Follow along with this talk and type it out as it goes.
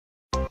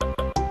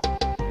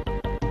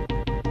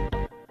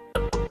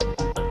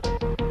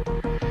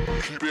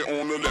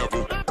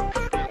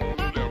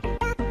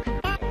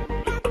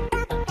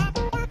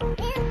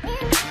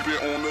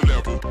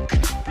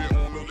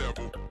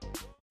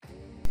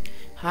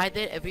Hi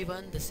there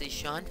everyone, this is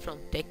Sean from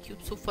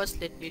TechCube. So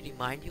first let me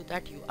remind you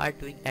that you are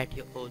doing at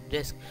your own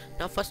risk.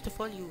 Now first of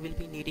all you will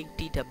be needing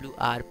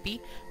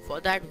TWRP. For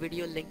that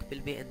video link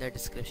will be in the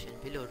description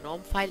below. ROM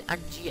file and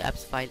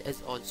GApps file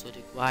is also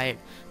required.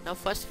 Now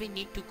first we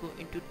need to go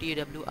into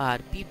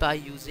TWRP by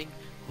using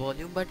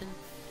volume button,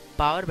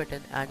 power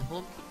button and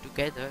home key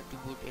together to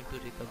boot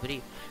into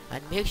recovery,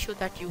 and make sure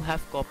that you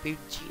have copied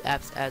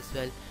GApps as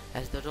well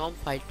as the ROM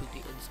file to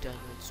the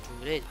external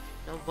storage.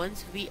 Now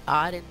once we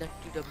are in the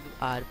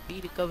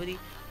TWRP recovery,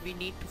 we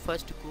need to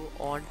first go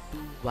on to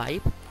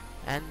wipe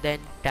and then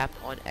tap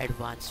on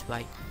advanced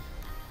wipe,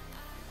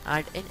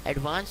 and in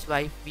advanced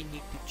wipe we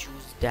need to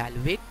choose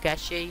Dalvik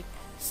cache,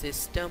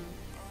 system,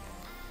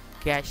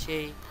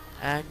 cache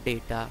and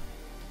data,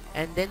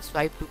 and then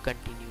swipe to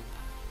continue.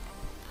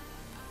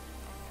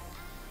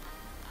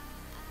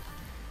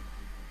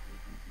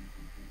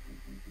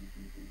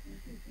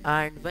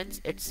 And once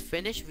it's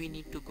finished we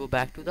need to go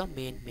back to the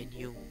main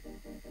menu,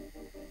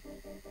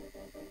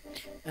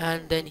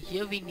 and then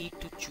here we need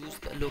to choose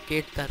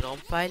locate the ROM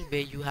file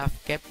where you have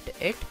kept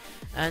it,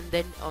 and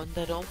then on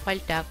the ROM file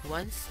tap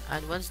once,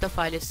 and once the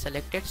file is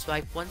selected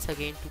swipe once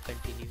again to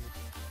continue.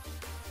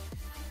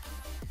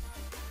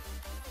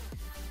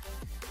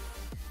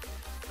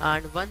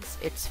 And once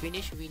it's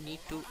finished we need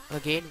to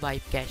again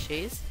wipe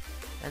caches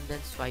and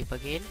then swipe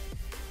again,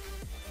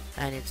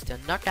 and it's done.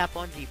 Now tap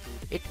on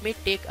reboot. It may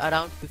take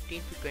around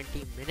 15 to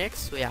 20 minutes,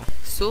 so yeah,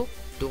 so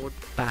don't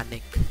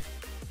panic.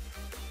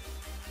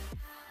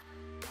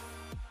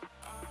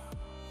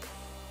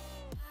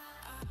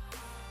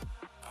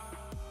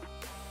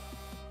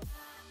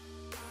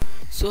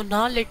 So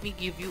now let me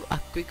give you a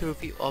quick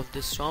review of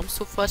this ROM.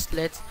 So first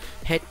let's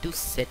head to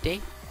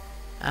setting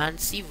and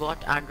see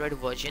what Android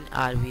version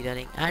are we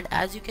running, and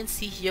as you can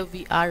see here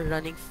we are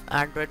running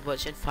Android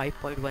version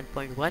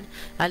 5.1.1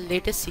 and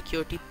latest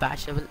security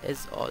patch level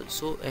is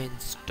also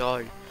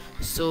installed,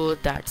 so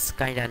that's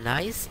kinda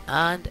nice.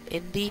 And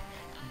in the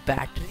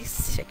battery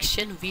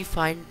section we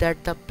find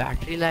that the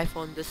battery life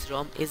on this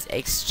ROM is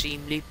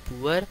extremely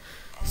poor,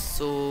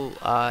 so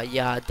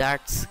yeah,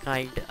 that's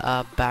kind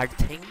a bad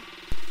thing.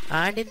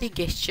 And in the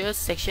gestures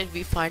section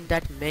we find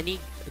that many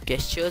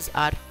gestures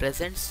are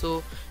present,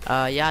 so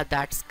yeah,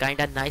 that's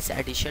kinda nice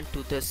addition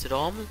to this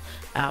ROM.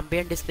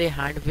 Ambient display,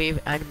 hand wave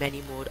and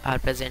many more are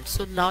present.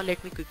 So now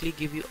let me quickly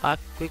give you a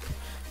quick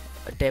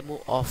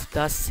demo of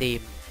the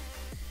same,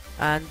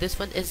 and this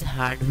one is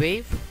hand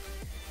wave,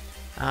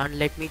 and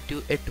let me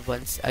do it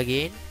once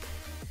again,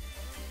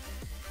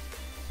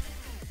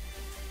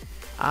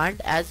 and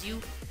as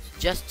you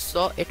just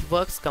saw it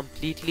works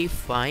completely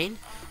fine.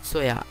 So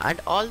yeah,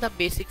 and all the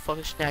basic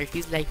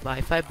functionalities like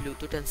Wi-Fi,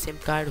 Bluetooth and SIM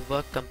card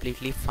work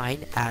completely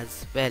fine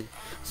as well.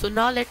 So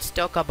now let's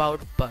talk about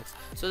bugs.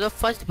 So the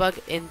first bug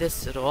in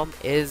this ROM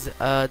is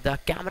the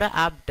camera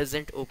app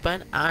doesn't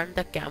open and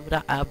the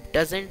camera app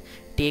doesn't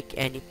take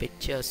any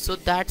pictures, so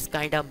that's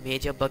kind of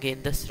major bug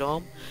in this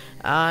ROM.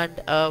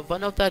 And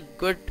one of the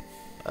good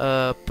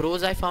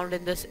pros I found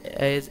in this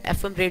is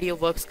FM radio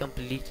works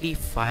completely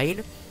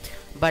fine,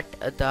 but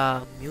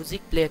the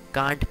music player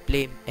can't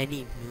play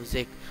any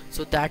music,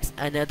 so that's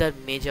another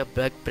major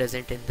bug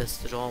present in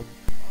this ROM.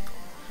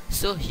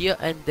 So here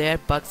and there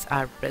bugs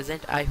are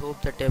present. I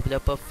hope the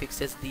developer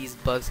fixes these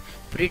bugs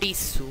pretty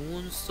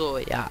soon, so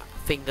yeah,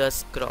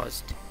 fingers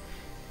crossed.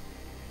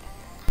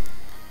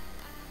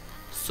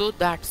 So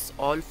that's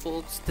all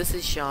folks, this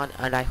is Sean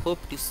and I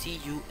hope to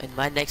see you in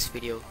my next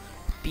video.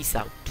 Peace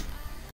out.